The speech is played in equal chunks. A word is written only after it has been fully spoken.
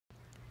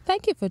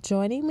Thank you for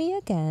joining me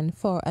again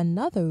for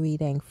another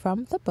reading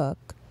from the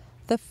book,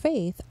 The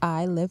Faith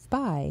I Live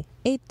By,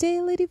 a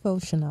daily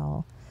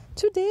devotional.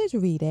 Today's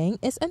reading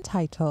is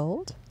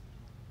entitled,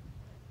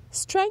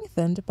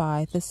 Strengthened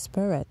by the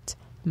Spirit,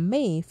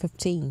 May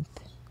 15th.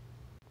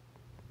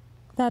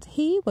 That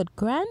he would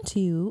grant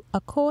you,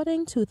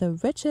 according to the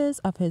riches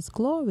of his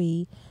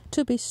glory,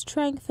 to be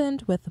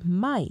strengthened with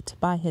might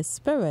by his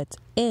Spirit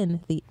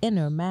in the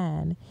inner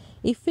man.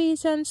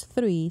 Ephesians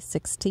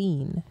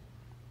 3:16.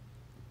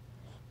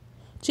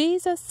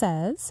 Jesus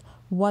says,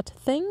 What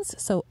things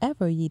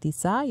soever ye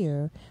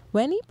desire,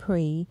 when ye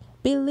pray,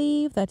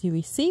 believe that ye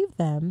receive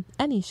them,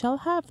 and ye shall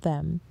have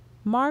them.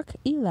 Mark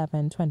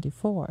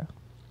 11:24.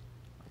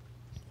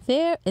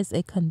 There is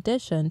a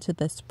condition to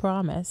this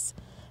promise,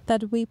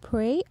 that we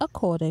pray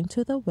according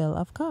to the will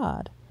of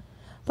God.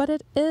 But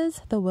it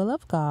is the will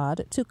of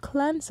God to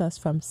cleanse us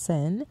from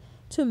sin,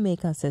 to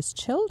make us his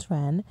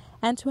children,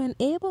 and to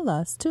enable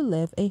us to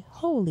live a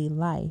holy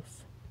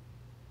life.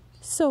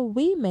 So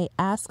we may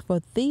ask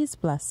for these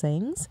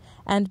blessings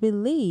and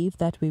believe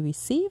that we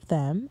receive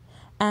them,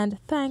 and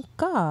thank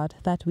God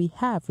that we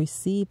have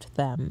received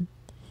them.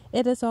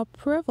 It is our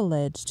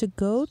privilege to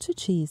go to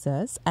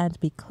Jesus and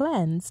be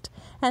cleansed,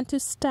 and to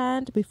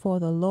stand before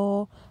the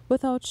law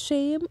without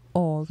shame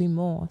or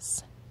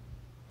remorse.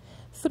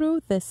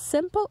 Through this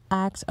simple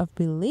act of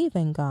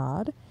believing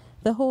God,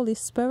 the Holy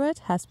Spirit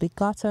has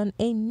begotten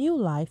a new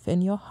life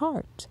in your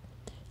heart.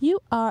 You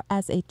are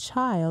as a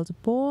child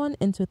born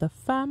into the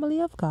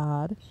family of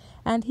God,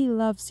 and he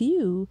loves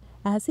you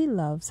as he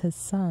loves his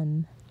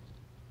Son.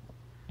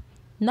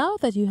 Now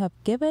that you have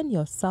given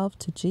yourself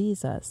to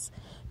Jesus,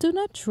 do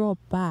not draw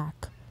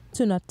back,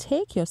 do not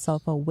take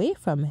yourself away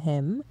from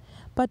him,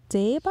 but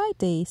day by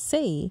day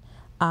say,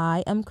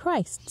 I am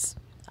Christ's.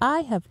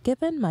 I have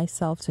given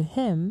myself to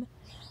him,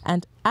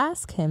 and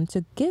ask him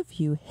to give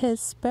you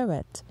his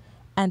Spirit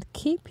and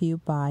keep you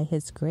by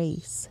his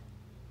grace.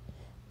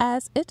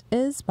 As it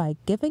is by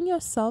giving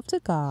yourself to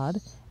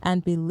God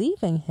and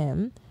believing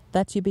him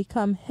that you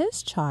become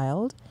his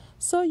child,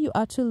 so you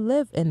are to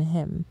live in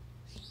him.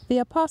 The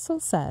apostle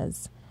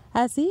says,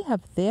 As ye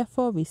have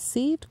therefore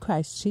received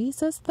Christ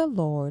Jesus the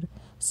Lord,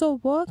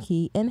 so walk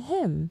ye in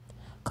him.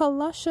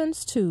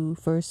 Colossians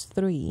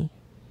 2:3.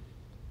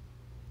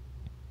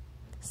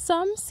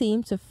 Some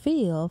seem to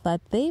feel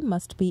that they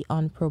must be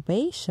on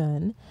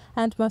probation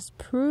and must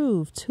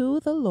prove to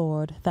the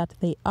Lord that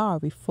they are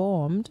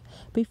reformed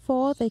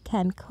before they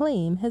can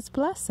claim his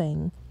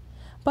blessing.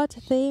 But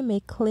they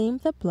may claim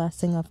the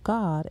blessing of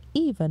God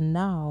even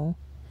now.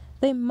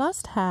 They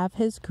must have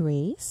his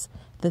grace,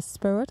 the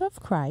Spirit of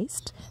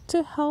Christ,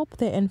 to help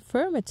their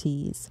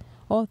infirmities,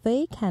 or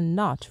they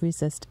cannot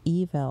resist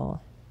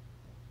evil.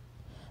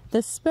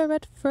 The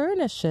Spirit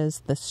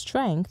furnishes the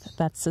strength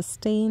that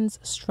sustains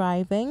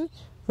striving,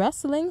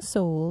 wrestling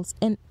souls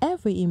in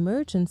every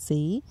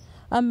emergency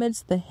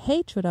amidst the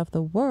hatred of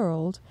the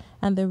world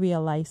and the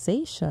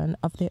realization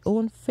of their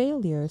own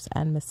failures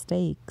and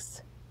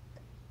mistakes.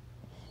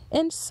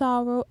 In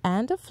sorrow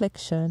and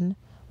affliction,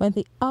 when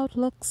the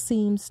outlook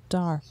seems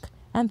dark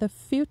and the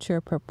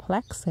future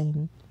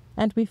perplexing,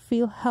 and we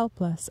feel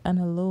helpless and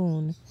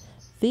alone,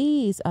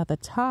 these are the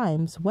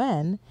times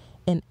when,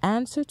 in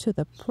answer to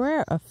the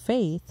prayer of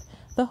faith,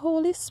 the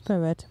Holy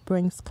Spirit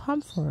brings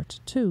comfort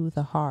to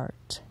the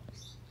heart.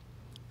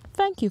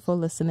 Thank you for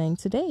listening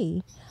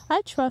today.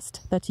 I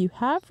trust that you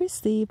have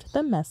received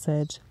the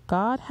message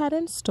God had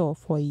in store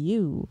for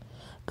you.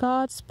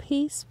 God's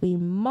peace be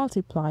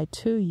multiplied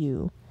to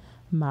you.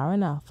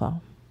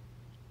 Maranatha.